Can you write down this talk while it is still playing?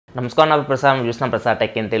నమస్కారం నా ప్రసాద్ చూస్తున్నాం Prasad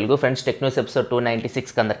tech in Telugu friends టెక్నూస్ episode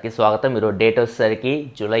 296 అందరికీ స్వాగతం. మీరు డేట్ వచ్చేసరికి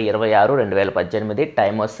జూలై 26, 2018,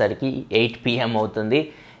 టైం వచ్చేసరికి 8 PM అవుతుంది.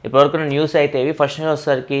 ఇప్పటివరకు న్యూస్ అయితే ఇవి. ఫస్ట్ న్యూస్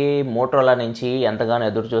వచ్చేసరికి మోటోలా నుంచి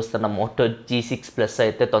ఎంతగానో ఎదురు చూస్తున్న మోటో G6 Plus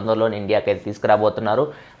అయితే తొందరలోనే ఇండియాకి అయితే తీసుకురాబోతున్నారు.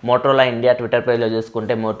 మోటోలా ఇండియా ట్విట్టర్ పేజ్లో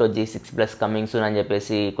చూసుకుంటే Moto G6 Plus coming soon అని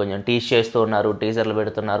చెప్పేసి కొంచెం టీజ్ చేస్తూ ఉన్నారు, టీజర్లు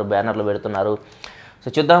పెడుతున్నారు, బ్యానర్లు పెడుతున్నారు. సో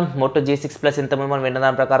చూద్దాం. మోటో G6 Plus ఇంతకుముందు మనం విన్న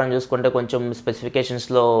దాని ప్రకారం చూసుకుంటే కొంచెం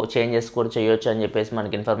స్పెసిఫికేషన్స్లో చేంజెస్ కూడా చేయొచ్చు అని చెప్పేసి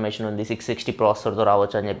మనకి ఇన్ఫర్మేషన్ ఉంది. 660 ప్రాసెసర్తో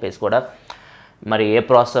రావచ్చు అని చెప్పేసి కూడా. మరి ఏ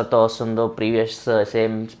ప్రాసెసర్తో వస్తుందో, ప్రీవియస్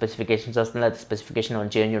సేమ్ స్పెసిఫికేషన్స్ వస్తుందో లేకపోతే స్పెసిఫికేషన్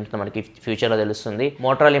చేంజ్ ఉంటుందో మనకి ఫ్యూచర్లో తెలుస్తుంది.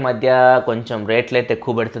 మోటోలా ఈ మధ్య కొంచెం రేట్లు అయితే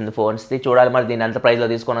ఎక్కువ పెడుతుంది ఫోన్స్ది. చూడాలి మరి దీన్ని ఎంత ప్రైస్లో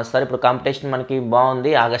తీసుకొని వస్తారు. ఇప్పుడు కాంపిటీషన్ మనకి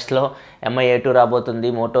బాగుంది. ఆగస్ట్లో MI A2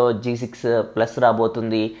 రాబోతుంది, మోటో G6 Plus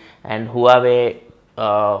రాబోతుంది, అండ్ హువావే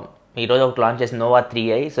ఈరోజు ఒకటి లాంచ్ చేసింది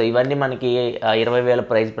Nova3i. సో ఇవన్నీ మనకి 20,000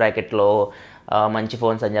 ప్రైస్ బ్రాకెట్లో మంచి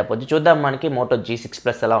ఫోన్స్ అని చెప్పొచ్చు. చూద్దాం మనకి మోటో G6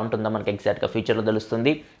 Plus ఎలా ఉంటుందో మనకి ఎగ్జాక్ట్గా ఫ్యూచర్లో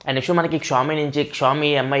తెలుస్తుంది. అండ్ నెక్స్ట్ మనకి Xiaomi నుంచి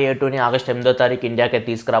Xiaomi MI A2ని ఆగస్ట్ 8వ తారీఖు ఇండియాకి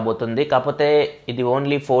తీసుకురాబోతుంది. కాకపోతే ఇది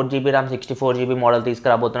only 4GB RAM 64GB model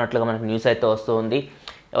తీసుకురాబోతున్నట్లుగా మనకి న్యూస్ అయితే వస్తుంది.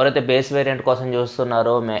 ఎవరైతే బేస్ వేరియంట్ కోసం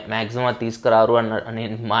చూస్తున్నారో మ్యాక్సిమం అది తీసుకురారు అని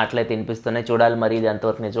మాటలైతే వినిపిస్తున్నాయి. చూడాలి మరి ఇది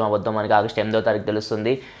ఎంతవరకు నిజం అబద్ధం మనకి ఆగస్ట్ 8వ తారీఖు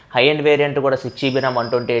తెలుస్తుంది. హై ఎండ్ వేరియంట్ కూడా 6GB RAM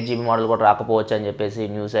 128GB మోడల్ కూడా రాకపోవచ్చు అని చెప్పేసి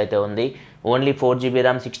న్యూస్ అయితే ఉంది. Only 4GB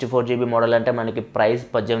RAM 64GB model అంటే మనకి ప్రైస్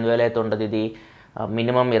 18,000 అయితే ఉంటుంది. ఇది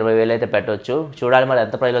మినిమం 20,000 అయితే పెట్టవచ్చు. చూడాలి మరి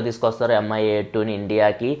ఎంత ప్రైస్లో తీసుకొస్తారో MI A2ని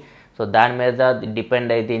ఇండియాకి. సో దాని మీద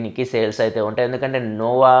డిపెండ్ అయితే దీనికి సేల్స్ అయితే ఉంటాయి. ఎందుకంటే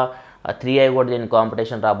Nova3i కూడా దీని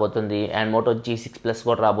కాంపిటీషన్ రాబోతుంది, అండ్ మోటో G6 Plus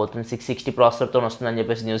కూడా రాబోతుంది. 660 ప్రాసెసర్తో వస్తుందని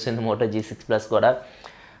చెప్పేసి న్యూస్ ఉంది మోటో G6 Plus కూడా.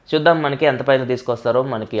 చూద్దాం మనకి ఎంత ప్రైస్ తీసుకొస్తారో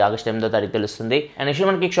మనకి ఆగస్ట్ 8వ తారీఖు తెలుస్తుంది. అండ్ నెక్స్ట్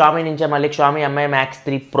మనకి Xiaomi నుంచే మళ్ళీ Xiaomi Mi Max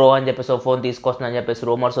 3 Pro అని చెప్పేసి ఫోన్ తీసుకొస్తుందని చెప్పేసి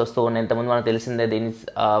రూమర్స్ వస్తూ ఉన్నాయి. ఇంతకుముందు మనకు తెలిసిందే దీని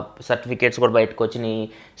సర్టిఫికేట్స్ కూడా బయటకు వచ్చినాయి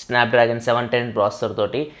స్నాప్డ్రాగన్ 710 ప్రాసెసర్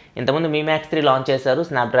తోటి. ఇంతకుముందు Mi Max 3 లాంచ్ చేశారు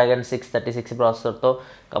స్నాప్డ్రాగన్ 636 ప్రాసెసర్తో.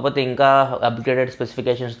 కాకపోతే ఇంకా అప్గ్రేడెడ్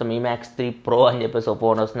స్పెసిఫికేషన్స్తో Mi Max 3 Pro అని చెప్పేసి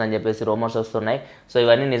ఫోన్ వస్తుందని చెప్పేసి రూమర్స్ వస్తున్నాయి. సో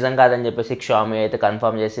ఇవన్నీ నిజం కాదని చెప్పేసి Xiaomi అయితే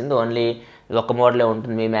కన్ఫర్మ్ చేసింది. ఓన్లీ ఒక మోడలే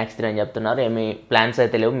ఉంటుంది Mi Max 3 అని చెప్తున్నారు. ఏమి ప్లాన్స్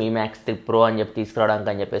అయితే లేవు Mi Max 3 Pro అని చెప్పి తీసుకురావడానికి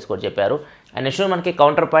అని చెప్పేసి కూడా చెప్పారు. అండ్ నెక్స్ట్ మనకి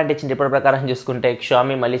కౌంటర్ పాయింట్ ఇచ్చిన రిపోర్ట్ ప్రకారం చూసుకుంటే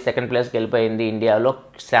Xiaomi మళ్ళీ సెకండ్ ప్లేస్కి వెళ్ళిపోయింది. ఇండియాలో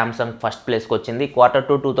Samsung ఫస్ట్ ప్లేస్కి వచ్చింది.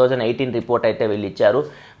 Q2 2018 రిపోర్ట్ అయితే వీళ్ళు ఇచ్చారు.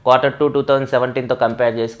 Q2 2017తో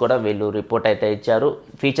కంపేర్ చేసి కూడా వీళ్ళు రిపోర్ట్ అయితే ఇచ్చారు.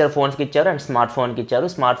 ఫీచర్ ఫోన్స్కి ఇచ్చారు అండ్ స్మార్ట్ ఫోన్కి ఇచ్చారు.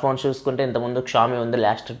 స్మార్ట్ ఫోన్స్ చూసుకుంటే ఇంతకుముందు Xiaomi ఉంది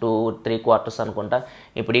లాస్ట్ 2-3 క్వార్టర్స్ అనుకుంటా.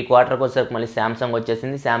 ఇప్పుడు ఈ క్వార్టర్కి వచ్చేసరికి మళ్ళీ Samsung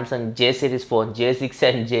వచ్చేసింది. Samsung J series phone, J6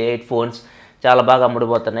 and J8 phones చాలా బాగా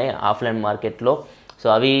అమ్ముడుపోతున్నాయి ఆఫ్లైన్ మార్కెట్లో. సో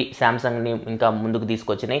అవి శాంసంగ్ని ఇంకా ముందుకు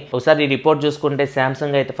తీసుకొచ్చినాయి. ఒకసారి ఈ రిపోర్ట్ చూసుకుంటే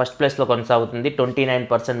శాంసంగ్ అయితే ఫస్ట్ ప్లేస్లో కొనసాగుతుంది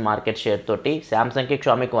 29% మార్కెట్ షేర్ తోటి. శాంసంగ్కి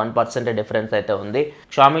Xiaomiకి 1% డిఫరెన్స్ అయితే ఉంది.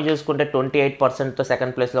 Xiaomi చూసుకుంటే 28%తో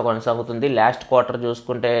సెకండ్ ప్లేస్లో కొనసాగుతుంది. లాస్ట్ క్వార్టర్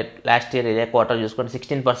చూసుకుంటే లాస్ట్ ఇయర్ ఇదే క్వార్టర్ చూసుకుంటే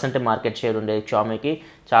 16% మార్కెట్ షేర్ ఉండేది Xiaomiకి,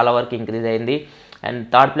 చాలా వరకు ఇంక్రీజ్ అయింది. అండ్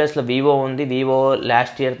థర్డ్ ప్లేస్లో వివో ఉంది. వివో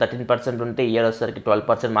లాస్ట్ ఇయర్ 13% ఉంటే ఇయర్ వచ్చేసరికి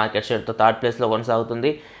 12% మార్కెట్ షేర్తో థర్డ్ ప్లేస్లో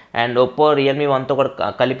కొనసాగుతుంది. అండ్ ఒప్పో రియల్మీ 1తో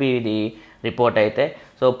కూడా కలిపి ఇది రిపోర్ట్ అయితే.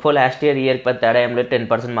 సో ఒప్పో లాస్ట్ ఇయర్ పెద్ద తేడా ఏం లేదు,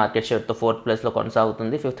 10% మార్కెట్ షేర్తో ఫోర్త్ ప్లేస్లో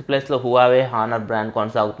కొనసాగుతుంది. ఫిఫ్త్ ప్లేస్లో Huawei హానర్ బ్రాండ్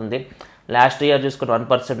కొనసాగుతుంది. లాస్ట్ ఇయర్ చూసుకుంటే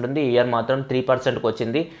 1% ఉంది, ఈ ఇయర్ మాత్రం 3%కి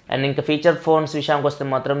వచ్చింది. అండ్ ఇంకా ఫీచర్ ఫోన్స్ విషయానికి వస్తే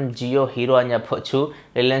మాత్రం జియో హీరో అని చెప్పొచ్చు.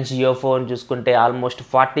 రిలయన్స్ జియో ఫోన్ చూసుకుంటే ఆల్మోస్ట్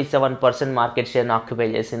 47% మార్కెట్ షేర్ని ఆక్యుపై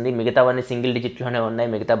చేసింది. మిగతావన్నీ సింగిల్ డిజిట్లోనే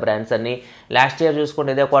ఉన్నాయి మిగతా బ్రాండ్స్ అన్ని. లాస్ట్ ఇయర్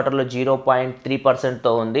చూసుకుంటే ఇదే క్వార్టర్లో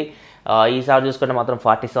 0.3%తో ఉంది. ఈసారి చూసుకుంటే మాత్రం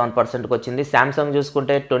 47%కి వచ్చింది. శాంసంగ్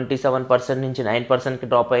చూసుకుంటే 27% నుంచి 9%కి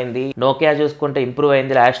డ్రాప్ అయింది. నోకియా చూసుకుంటే ఇంప్రూవ్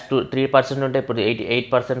అయింది. లాస్ట్ 3% ఉంటే ఇప్పుడు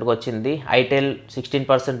 8%కి వచ్చింది. ఐటెల్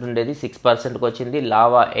 16% ఉండేది 6%కి వచ్చింది.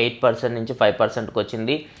 లావా 8% నుంచి 5%కి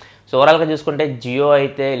వచ్చింది. సో ఓవరాల్గా చూసుకుంటే జియో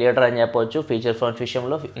అయితే లీడర్ అని చెప్పవచ్చు ఫీచర్ ఫోన్స్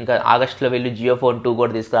విషయంలో. ఇంకా ఆగస్ట్లో వీళ్ళు జియో ఫోన్ 2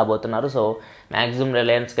 కూడా తీసుకురాబోతున్నారు. సో మ్యాక్సిమం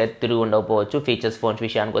రిలయన్స్కి అయితే తిరిగి ఉండకపోవచ్చు ఫీచర్స్ ఫోన్స్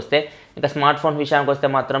విషయానికి వస్తే. ఇంకా స్మార్ట్ ఫోన్ విషయానికి వస్తే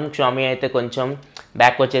మాత్రం Xiaomi అయితే కొంచెం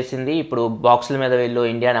బ్యాక్ వచ్చేసింది. ఇప్పుడు బాక్సుల మీద వీళ్ళు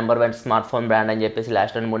ఇండియా #1 స్మార్ట్ ఫోన్ బ్రాండ్ అని చెప్పేసి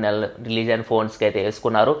లాస్ట్ 2-3 నెలలు రిలీజ్ అయిన ఫోన్స్కి అయితే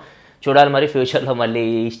వేసుకున్నారు. చూడాలి మరి ఫ్యూచర్లో మళ్ళీ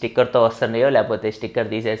ఈ స్టిక్కర్తో వస్తున్నాయో లేకపోతే స్టిక్కర్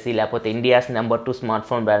తీసేసి లేకపోతే ఇండియాస్ #2 స్మార్ట్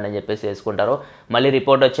ఫోన్ బ్రాండ్ అని చెప్పేసి వేసుకుంటారో. మళ్ళీ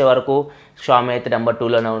రిపోర్ట్ వచ్చే వరకు Xiaomi అయితే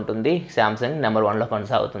 #2లోనే ఉంటుంది, శాంసంగ్ #1లో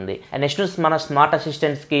కొనసాగుతుంది. అండ్ నెక్స్ట్ మన స్మార్ట్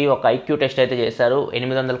అసిస్టెంట్స్కి ఒక IQ టెస్ట్ అయితే చేశారు.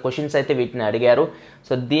 800 క్వశ్చన్స్ అయితే వీటిని అడిగారు.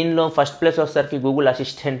 సో దీనిలో ఫస్ట్ ప్లేస్ వచ్చేసరికి గూగుల్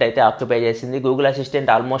అసిస్టెంట్ అయితే ఆక్యుపై చేసింది. గూగుల్ అసిస్టెంట్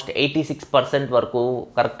ఆల్మోస్ట్ 86% వరకు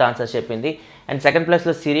కరెక్ట్ ఆన్సర్స్ చెప్పింది. అండ్ సెకండ్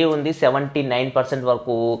ప్లేస్లో సిరి ఉంది, 79%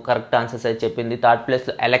 వరకు కరెక్ట్ ఆన్సర్స్ అయితే చెప్పింది. థర్డ్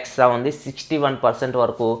ప్లేస్లో అలెక్సా ఉంది, 61%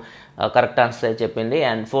 వరకు కరెక్ట్ ఆన్సర్స్ అయితే చెప్పింది.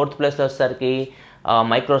 అండ్ ఫోర్త్ ప్లేస్లో వచ్చేసరికి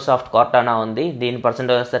మైక్రోసాఫ్ట్ కార్టానా ఉంది. దీని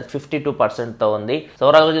పర్సెంటేజ్ వచ్చేసరికి 52%తో ఉంది. సో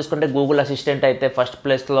ఓవరాల్గా చూసుకుంటే గూగుల్ అసిస్టెంట్ అయితే ఫస్ట్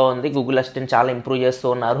ప్లేస్లో ఉంది. గూగుల్ అసిస్టెంట్ చాలా ఇంప్రూవ్ చేస్తూ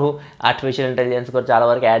ఉన్నారు. ఆర్టిఫిషియల్ ఇంటెలిజెన్స్ కూడా చాలా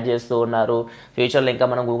వరకు యాడ్ చేస్తూ ఉన్నారు. ఫ్యూచర్లో ఇంకా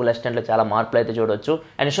మనం గూగుల్ అసిస్టెంట్లో చాలా మార్పులు అయితే చూడొచ్చు.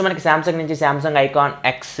 అండ్ నెక్స్ట్ మనకి సామ్సంగ్ నుంచి సామ్సంగ్ ఐకాన్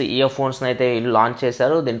ఎక్స్ ఇయర్ ఫోన్స్ని అయితే వీళ్ళు లాంచ్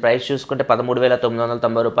చేశారు. దీని ప్రైస్ చూసుకుంటే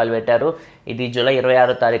 13,990 రూపాయలు పెట్టారు. ఇది జూలై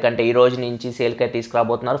 26వ తారీఖు అంటే ఈ రోజు నుంచి సేల్కి అయితే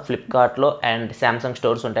తీసుకురాబోతున్నారు. ఫ్లిప్కార్ట్లో అండ్ సామ్సంగ్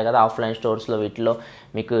స్టోర్స్ ఉంటాయి కదా, ఆఫ్లైన్ స్టోర్స్లో వీటిలో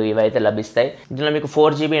మీకు ఇవైతే లభిస్తాయి. దీనిలో మీకు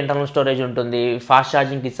 4GB ఇంటర్నల్ స్టోరేజ్ ఉంటుంది. ఫాస్ట్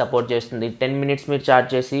ఛార్జింగ్కి సపోర్ట్ చేస్తుంది. 10 minutes మీరు ఛార్జ్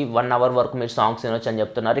చేసి 1 hour వరకు మీరు సాంగ్స్ వినొచ్చు అని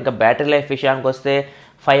చెప్తున్నారు. ఇంకా బ్యాటరీ లైఫ్ విషయానికి వస్తే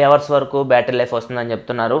 5 hours వరకు బ్యాటరీ లైఫ్ వస్తుందని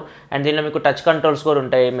చెప్తున్నారు. అండ్ దీనిలో మీకు టచ్ కంట్రోల్స్ కూడా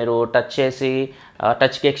ఉంటాయి. మీరు టచ్ చేసి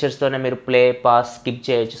టచ్ గెస్చర్స్తోనే మీరు ప్లే, పాస్, స్కిప్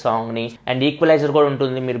చేయొచ్చు సాంగ్ని. అండ్ ఈక్వలైజర్ కూడా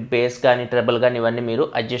ఉంటుంది. మీరు బేస్ కానీ ట్రెబుల్ కానీ ఇవన్నీ మీరు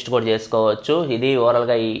అడ్జస్ట్ కూడా చేసుకోవచ్చు. ఇది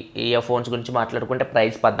ఓవరాల్గా ఈ ఇయర్ ఫోన్స్ గురించి మాట్లాడుకుంటే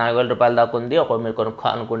ప్రైస్ 14,000 రూపాయల దాకా ఉంది. ఒకవేళ మీరు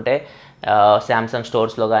కొనుక్కోవాలనుకుంటే సామ్సంగ్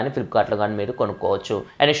స్టోర్స్లో కానీ ఫ్లిప్కార్ట్లో కానీ మీరు కొనుక్కోవచ్చు.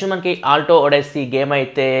 అండ్ నెక్స్ట్ మనకి ఆల్టో ఒడెస్సీ గేమ్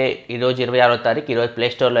అయితే ఈరోజు 26వ తారీఖు ఈరోజు ప్లే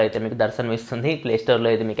స్టోర్లో అయితే మీకు దర్శనం ఇస్తుంది. ప్లే స్టోర్లో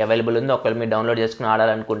అయితే మీకు అవైలబుల్ ఉంది. ఒకవేళ మీరు డౌన్లోడ్ చేసుకుని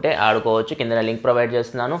ఆడాలనుకుంటే ఆడుకోవచ్చు. కింద లింక్ ప్రొవైడ్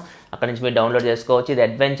చేస్తున్నాను, అక్కడ నుంచి మీరు డౌన్లోడ్ చేసుకోవచ్చు. ఇది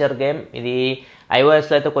అడ్వెంచర్ గేమ్. ఇది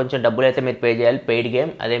iOSలో అయితే కొంచెం డబ్బులు అయితే మీరు పే చేయాలి, పెయిడ్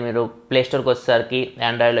గేమ్. అదే మీరు ప్లే స్టోర్కి వచ్చేసరికి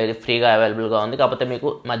ఆండ్రాయిడ్లో ఇది ఫ్రీగా అవైలబుల్గా ఉంది. కాకపోతే మీకు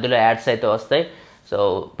మధ్యలో యాడ్స్ అయితే వస్తాయి. సో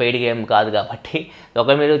పెయిడ్ గేమ్ కాదు కాబట్టి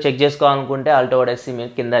ఒకవేళ మీరు చెక్ చేసుకోవాలనుకుంటే ఆల్టో ఒడెస్సీ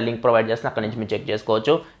మీరు కింద లింక్ ప్రొవైడ్ చేస్తే అక్కడ నుంచి మీరు చెక్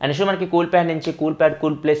చేసుకోవచ్చు. అండ్ నెక్స్ట్ మనకి కూల్ ప్యాడ్ నుంచి cool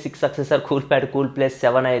plus 6 successor cool plus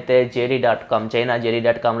 7 అయితే JD.com చైనా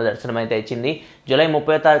JD.comలో దర్శనం అయితే ఇచ్చింది. జూలై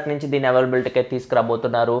 30వ తారీఖు నుంచి దీని అవైలబిలిటీకి అయితే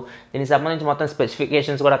తీసుకురాబోతున్నారు. దీనికి సంబంధించి మొత్తం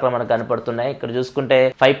స్పెసిఫికేషన్స్ కూడా అక్కడ మనకు కనపడుతున్నాయి. ఇక్కడ చూసుకుంటే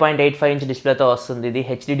 5.85 inch డిస్ప్లేతో వస్తుంది. ఇది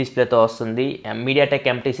HD డిస్ప్లేతో వస్తుంది. MediaTek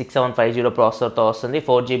MT6750 ప్రాసెసర్తో వస్తుంది.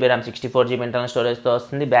 4GB RAM 64GB ఇంటర్నల్ స్టోరేజ్తో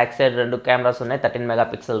వస్తుంది. బ్యాక్ సైడ్ 2 కెమెరాస్ ఉన్నాయి, 13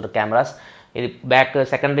 MP కెమెరాస్. ఇది back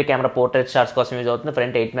secondary camera portrait shots కోసం యూజ్ అవుతుంది.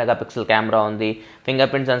 ఫ్రంట్ 8 MP కెమెరా ఉంది. ఫింగర్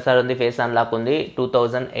ప్రింట్ సెన్సార్ ఉంది. ఫేస్ అన్లాక్ ఉంది.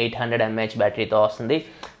 2800 mAh బ్యాటరీతో వస్తుంది.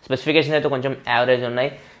 స్పెసిఫికేషన్ అయితే కొంచెం యావరేజ్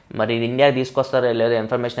ఉన్నాయి. మరి ఇది ఇండియాకి తీసుకొస్తారో లేదో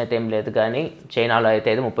ఇన్ఫర్మేషన్ అయితే ఏం లేదు, కానీ చైనాలో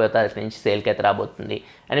అయితే 30వ తారీఖు నుంచి సేల్కి అయితే రాబోతుంది.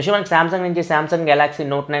 అండ్ నెక్స్ట్ మనకి సామ్సంగ్ నుంచి సామ్సంగ్ గెలాక్సీ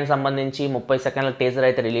Note 9 సంబంధించి 30 సెకండ్ల టీజర్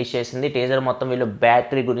అయితే రిలీజ్ చేసింది. టీజర్ మొత్తం వీళ్ళు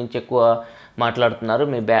బ్యాటరీ గురించి ఎక్కువ మాట్లాడుతున్నారు.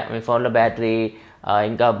 మీ ఫోన్లో బ్యాటరీ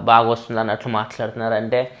ఇంకా బాగా వస్తుంది అన్నట్లు మాట్లాడుతున్నారు.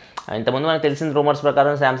 అంటే ఇంతకుముందు మనకు తెలిసిన రూమర్స్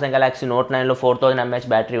ప్రకారం Samsung Galaxy Note 9లో 4000 mAh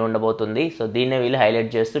battery ఉండబోతుంది. సో దీన్నే వీళ్ళు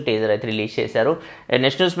హైలైట్ చేస్తూ టీజర్ అయితే రిలీజ్ చేశారు.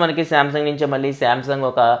 నెక్స్ట్ న్యూస్ మనకి సామ్సంగ్ నుంచి మళ్ళీ సామ్సంగ్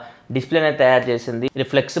ఒక డిస్ప్లేని తయారు చేసింది. ఇది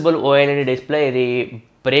ఫ్లెక్సిబుల్ OLED డిస్ప్లే. ఇది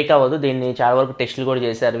బ్రేక్ అవ్వదు. దీన్ని చాలా వరకు టెస్టులు కూడా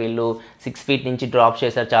చేశారు వీళ్ళు. 6 feet నుంచి డ్రాప్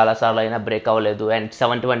చేశారు చాలాసార్లు, అయినా బ్రేక్ అవ్వలేదు. అండ్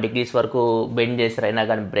 71 degrees వరకు బెండ్ చేశారు, అయినా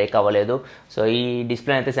కానీ బ్రేక్ అవ్వలేదు. సో ఈ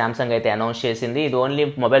డిస్ప్లే అయితే సామ్సంగ్ అయితే అనౌన్స్ చేసింది. ఇది ఓన్లీ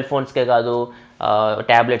మొబైల్ ఫోన్స్కే కాదు,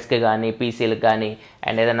 ట్యాబ్లెట్స్కే కానీ, పీసీలకు కానీ,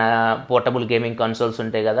 అండ్ ఏదైనా పోర్టబుల్ గేమింగ్ కన్సోల్స్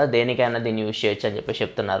ఉంటాయి కదా, దేనికైనా దీన్ని యూజ్ చేయొచ్చు అని చెప్పి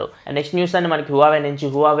చెప్తున్నారు. అండ్ నెక్స్ట్ న్యూస్ అని మనకి Huawei నుంచి.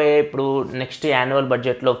 Huawei ఇప్పుడు నెక్స్ట్ యాన్యువల్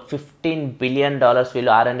బడ్జెట్లో $15 billion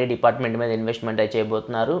వీళ్ళు R&D డిపార్ట్మెంట్ మీద ఇన్వెస్ట్మెంట్ అయితే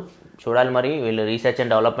చేయబోతున్నారు. చూడాలి మరి, వీళ్ళు రీసెర్చ్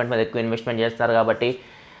అండ్ డెవలప్మెంట్ మీద ఎక్కువ ఇన్వెస్ట్మెంట్ చేస్తారు కాబట్టి.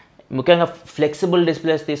 ముఖ్యంగా ఫ్లెక్సిబుల్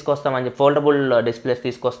డిస్ప్లేస్ తీసుకొస్తామని చెప్పి, foldable displays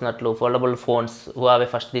తీసుకొస్తున్నట్లు foldable phones Huawei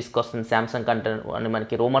first తీసుకొస్తుంది సామ్సంగ్ కంటే అని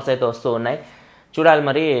మనకి రూమర్స్ అయితే వస్తూ ఉన్నాయి. చూడాలి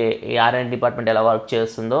మరి ఈ R&D డిపార్ట్మెంట్ ఎలా వర్క్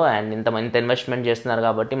చేస్తుందో. అండ్ ఇంత ఇన్వెస్ట్మెంట్ చేస్తున్నారు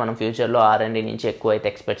కాబట్టి మనం ఫ్యూచర్లో R&D నుంచి ఎక్కువ అయితే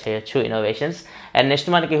ఎక్స్పెక్ట్ చేయొచ్చు ఇన్నోవేషన్స్. అండ్ నెక్స్ట్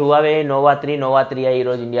మనకి Huawei Nova3i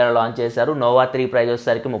ఈరోజు ఇండియాలో లాంచ్ చేశారు. Nova3 ప్రైస్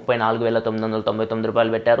వచ్చేసరికి 34,999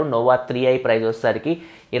 రూపాయలు పెట్టారు. Nova3i ప్రైస్ వచ్చేసరికి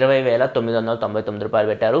 20,999 రూపాయలు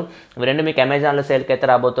పెట్టారు. ఇవి రెండు మీకు అమెజాన్లో సేల్కి అయితే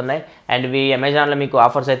రాబోతున్నాయి. అండ్ ఇవి అమెజాన్లో మీకు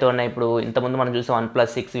ఆఫర్స్ అయితే ఉన్నాయి. ఇప్పుడు ఇంతకుముందు మనం చూసాం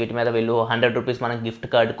OnePlus 6 వీటి మీద వీళ్ళు 100 రూపీస్ మనకి గిఫ్ట్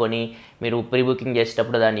కార్డ్ కొని మీరు ప్రీ బుకింగ్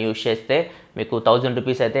చేసేటప్పుడు దాన్ని యూజ్ చేస్తే మీకు 1000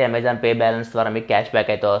 రూపీస్ అయితే అమెజాన్ పే బ్యాలెన్స్ ద్వారా మీకు క్యాష్ బ్యాక్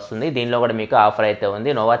అయితే వస్తుంది. దీనిలో కూడా మీకు ఆఫర్ అయితే ఉంది.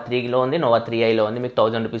 Nova3లో ఉంది, Nova3iలో ఉంది. మీకు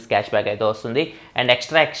 1000 రూపీస్ క్యాష్ బ్యాక్ అయితే వస్తుంది. అండ్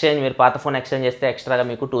ఎక్స్ట్రా ఎక్స్చేంజ్, మీరు పాత ఫోన్ ఎక్స్చేంజ్ చేస్తే ఎక్స్ట్రాగా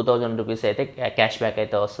మీకు 2000 రూపీస్ అయితే క్యాష్ బ్యాక్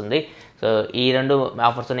అయితే వస్తుంది. సో ఈ రెండు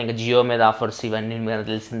ఆఫర్స్ ఉన్నాయి. ఇంకా జియో మీద ఆఫర్స్ ఇవన్నీ మీకు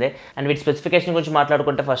తెలిసిందే. అండ్ వీటి స్పెసిఫికేషన్ గురించి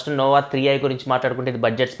మాట్లాడుకుంటే ఫస్ట్ Nova3i గురించి మాట్లాడుకుంటే ఇది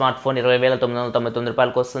బడ్జెట్ స్మార్ట్ ఫోన్ 20,999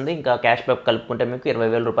 రూపాయలకు వస్తుంది. ఇంకా క్యాష్ బ్యాక్ కలుపుకుంటే మీకు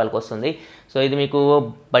 20,000 రూపాయలకు వస్తుంది. సో ఇది మీకు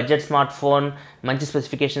బడ్జెట్ స్మార్ట్ ఫోన్, మంచి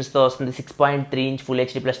స్పెసిఫికేషన్స్తో వస్తుంది. 6.3 inch ఫుల్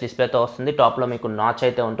HD ప్లస్ డిస్ప్లేతో వస్తుంది. టాప్లో మీకు నాచ్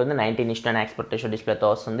అయితే ఉంటుంది. 19:9 ఆస్పెక్ట్ రేషియో డిస్ప్లేతో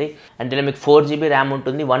వస్తుంది. అండ్ దీనిలో మీకు 4GB ర్యామ్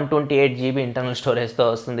ఉంటుంది. 128GB ఇంటర్నల్ స్టోరేజ్తో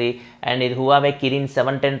వస్తుంది. అండ్ ఇది Huawei Kirin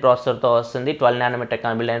 710 ప్రాసెసర్తో వస్తుంది. 12nm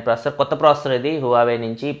కాంబినైన్ processor. కొత్త ప్రాసెసర్ ఇది Huawei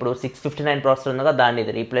నుంచి. ఇప్పుడు 659 ప్రాసెసర్ ఉందిగా, దాన్ని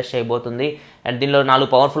ఇది రీప్లేస్ చేయబోతుంది. అండ్ దీనిలో 4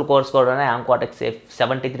 పవర్ఫుల్ కోర్స్ కూడా ఉన్నాయి. Cortex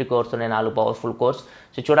 73 కోర్స్ ఉన్నాయి, 4 పవర్ఫుల్ కోర్స్.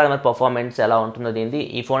 సో చూడాలి మరి పర్ఫార్మెన్స్ ఎలా ఉంటుందో దీనిది.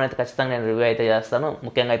 ఈ ఫోన్ అయితే ఖచ్చితంగా నేను రివ్యూ అయితే చేస్తాను,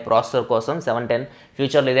 ముఖ్యంగా ఈ ప్రాసెసర్ కోసం. 710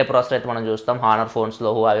 ఫ్యూచర్లో ఇదే ప్రాసెసర్ అయితే మనం చూస్తాం Honor ఫోన్స్లో,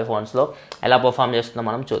 Huawei ఫోన్స్లో ఎలా పర్ఫామ్ చేస్తుందో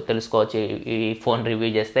మనం తెలుసుకోవచ్చు ఈ ఫోన్ రివ్యూ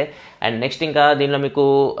చేస్తే. అండ్ నెక్స్ట్ ఇంకా దీనిలో మీకు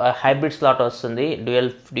హైబ్రిడ్ స్లాట్ వస్తుంది.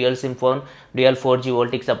 Dual SIM phone, dual 4G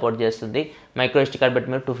వోల్టీకి support చేస్తుంది. మైక్రో ఎస్టీ కార్డ్ పెట్టి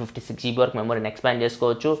మీరు 256 GB వరకు మెమరీని ఎక్స్పాండ్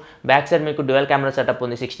చేసుకోవచ్చు. బ్యాక్ సైడ్ మీకు డ్యూయల్ కెమెరా సెటప్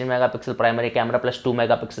ఉంది. 16 megapixel primary camera plus 2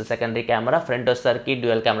 megapixel secondary camera. Front వచ్చేసరికి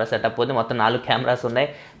డ్యూయల్ కెమెరా సెటప్ ఉంది. మొత్తం 4 కెమెరాస్ ఉన్నాయి.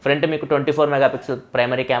 ఫ్రంట్ మీకు 24 megapixel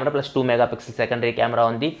primary camera plus 2 megapixel secondary camera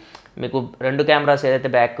ఉంది. మీకు 2 కెమెరాస్ ఏదైతే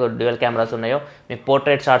బ్యాక్ డ్యూయల్ కెమెరాస్ ఉన్నాయో మీకు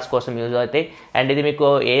పోర్ట్రేట్ షాట్స్ కోసం యూజ్ అవుతాయి. అండ్ ఇది మీకు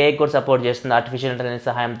ఏఐ కూడా సపోర్ట్ చేస్తుంది. ఆర్టిఫిషియల్ ఇంటెలిజెన్స్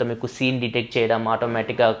సహాయంతో మీకు సీన్ డిటెక్ట్ చేయడం,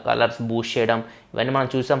 ఆటోమేటిక్గా కలర్స్ బూస్ట్ చేయడం, ఇవన్నీ మనం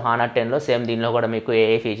చూసాం హానర్ 10లో. సేమ్ దీనిలో కూడా మీకు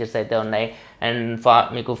ఏఐ ఫీచర్స్ అయితే ఉన్నాయి. అండ్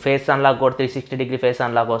మీకు ఫేస్ అన్లాక్ కూడా 360 డిగ్రీ ఫేస్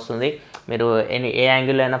అన్లాక్ వస్తుంది. మీరు ఏ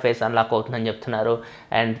యాంగిల్లో అయినా ఫేస్ అన్లాక్ అవుతుందని చెప్తున్నారు.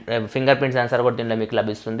 అండ్ ఫింగర్ ప్రింట్ సెన్సార్ కూడా దీనిలో మీకు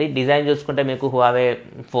లభిస్తుంది. డిజైన్ చూసుకుంటే మీకు Huawei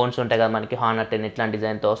ఫోన్స్ ఉంటాయి కదా మనకి, హానర్ 10 ఇట్లాంటి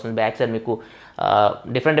డిజైన్తో వస్తుంది. బ్యాక్ సైడ్ మీకు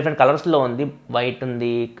డిఫరెంట్ కలర్స్లో ఉంది. వైట్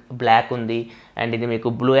ఉంది, బ్లాక్ ఉంది, అండ్ ఇది మీకు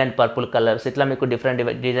బ్లూ అండ్ పర్పుల్ కలర్స్, ఇట్లా మీకు డిఫరెంట్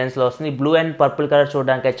డిజైన్స్లో వస్తుంది. బ్లూ అండ్ పర్పుల్ కలర్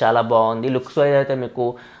చూడడానికి చాలా బాగుంది. లుక్స్ వైజ్ అయితే మీకు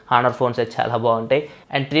హానర్ ఫోన్స్ అయితే చాలా బాగుంటాయి.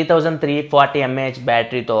 అండ్ 3340 mAh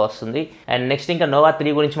బ్యాటరీతో వస్తుంది. అండ్ నెక్స్ట్ ఇంకా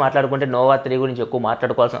Nova3 గురించి మాట్లాడుకుంటే, Nova3 గురించి ఎక్కువ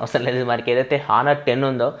మాట్లాడుకోవాల్సిన అవసరం లేదు. మనకి ఏదైతే హానర్ 10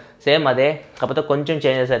 ఉందో సేమ్ అదే, కాకపోతే కొంచెం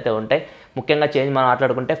చేంజెస్ అయితే ఉంటాయి. ముఖ్యంగా చేంజ్ మనం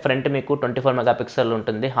మాట్లాడుకుంటే ఫ్రంట్ మీకు 24 మెగాపిక్సెల్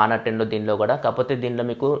ఉంటుంది హానర్ 10లో, దీనిలో కూడా. కాకపోతే దీనిలో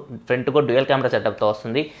మీకు ఫ్రంట్ కూడా డ్యూయల్ కెమెరా సెటప్తో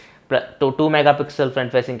వస్తుంది. 2 మెగాపిక్సెల్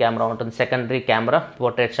ఫ్రంట్ ఫేసింగ్ కెమెరా ఉంటుంది, సెకండరీ కెమెరా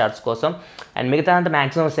పోర్ట్రేట్ షాట్స్ కోసం. అండ్ మిగతా అంతా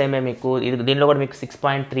మ్యాక్సిమం సేమే మీకు. దీనిలో కూడా మీకు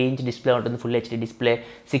 6.3 ఇంచ్ డిస్ప్లే ఉంటుంది, full HD display.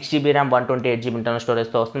 6GB RAM 128GB internal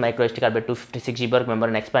స్టోరేజ్తో వస్తుంది. మైక్రో ఎస్టీ కార్డ్ 256GB వరకు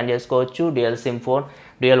మెమరీని ఎక్స్పాండ్ చేసుకోవచ్చు. Dual SIM phone,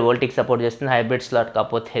 dual వోల్టీకి support చేస్తుంది. హైబ్రిడ్ స్లాట్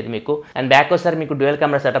కాకపోతే ఇది మీకు. అండ్ బ్యాక్ ఒకసారి మీకు డ్యూయల్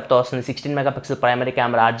కెమెరా సెటప్తో వస్తుంది. 16 megapixel primary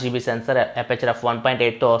camera, 8GB censor, aperture f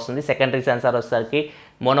 1.8తో వస్తుంది. సెకండరీ సెన్సార్ వచ్చేసరికి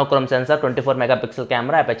monochrome censor, 24 megapixel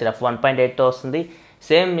camera, aperture f 1.8తో వస్తుంది.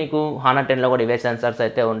 సేమ్ మీకు హానర్ 10లో కూడా ఇవే సెన్సార్స్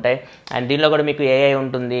అయితే ఉంటాయి. అండ్ దీనిలో కూడా మీకు ఏఐ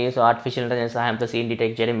ఉంటుంది. సో ఆర్టిఫిషియల్ ఇంటెలిజెన్స్ సహాయంతో సీన్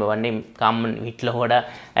డిటెక్ట్ చేయడం, ఇవన్నీ కామన్ వీటిలో కూడా.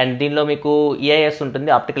 అండ్ దీనిలో మీకు ఈఐఎస్ ఉంటుంది,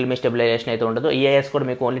 ఆప్టికల్ ఇమేజ్ స్టెబిలైజేషన్ అయితే ఉండదు. ఈఐఎస్ కూడా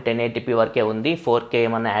మీకు ఓన్లీ 1080p వరకే ఉంది. 4K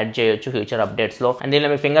ఏమన్నా యాడ్ చేయొచ్చు ఫ్యూచర్ అప్డేట్స్లో. అండ్ దీనిలో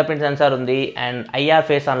మీకు ఫింగర్ ప్రింట్ సెన్సార్ ఉంది. అండ్ ఐఆర్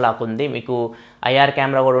ఫేస్ అన్లాక్ ఉంది. మీకు ఐఆర్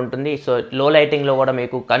కెమెరా కూడా ఉంటుంది. సో లో లైటింగ్లో కూడా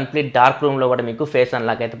మీకు, కంప్లీట్ డార్క్ రూమ్లో కూడా మీకు ఫేస్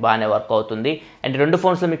అన్లాక్ అయితే బాగానే వర్క్ అవుతుంది. అండ్ 2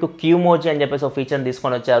 ఫోన్స్లో మీకు క్యూమోజీ అని చెప్పేసి ఒక ఫీచర్ని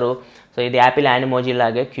తీసుకొని వచ్చారు. సో ఇది యాపిల్ యానిమోజీ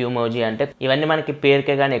లాగే క్యూమోజీ అంటే. ఇవన్నీ మనకి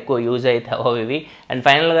పేరుకే కానీ ఎక్కువ యూజ్ అవుతావు ఇవి. అండ్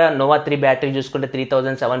ఫైనల్గా Nova3 బ్యాటరీ చూసుకుంటే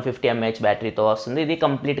 3750 mAh బ్యాటరీతో వస్తుంది. ఇది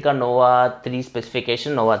కంప్లీట్గా Nova3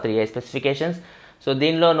 specification, Nova3i specifications. So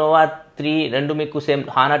దీనిలో Nova3 రెండు మీకు సేమ్,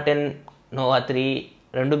 హానర్ 10 Nova3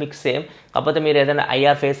 రెండు మీకు సేమ్. కాకపోతే మీరు ఏదైనా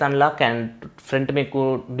IR face unlock and front మీకు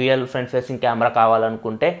డ్యూయల్ ఫ్రంట్ ఫేసింగ్ కెమెరా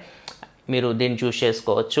కావాలనుకుంటే మీరు దీన్ని చూస్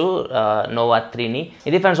చేసుకోవచ్చు, Nova3ని.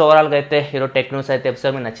 ఇది ఫ్రెండ్స్ ఓవరాల్గా అయితే ఈరోజు టెక్ న్యూస్ అయితే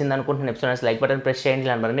ఎపిసోడ్ మీకు నచ్చింది అనుకుంటున్న ఎపిసోడ్ లైక్ బటన్ ప్రెస్ చేయండి.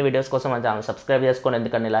 ఇలాంటి మరిన్ని వీడియోస్ కోసం మన ఛానల్ సబ్స్క్రైబ్ చేసుకోండి,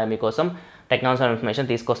 ఎందుకంటే ఇలా మీకోసం టెక్నాలజీ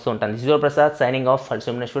ఇన్ఫర్మేషన్ తీసుకొస్తూ ఉంటాను. This is your Prasad signing off.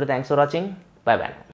 Next video. Thanks for watching. By by.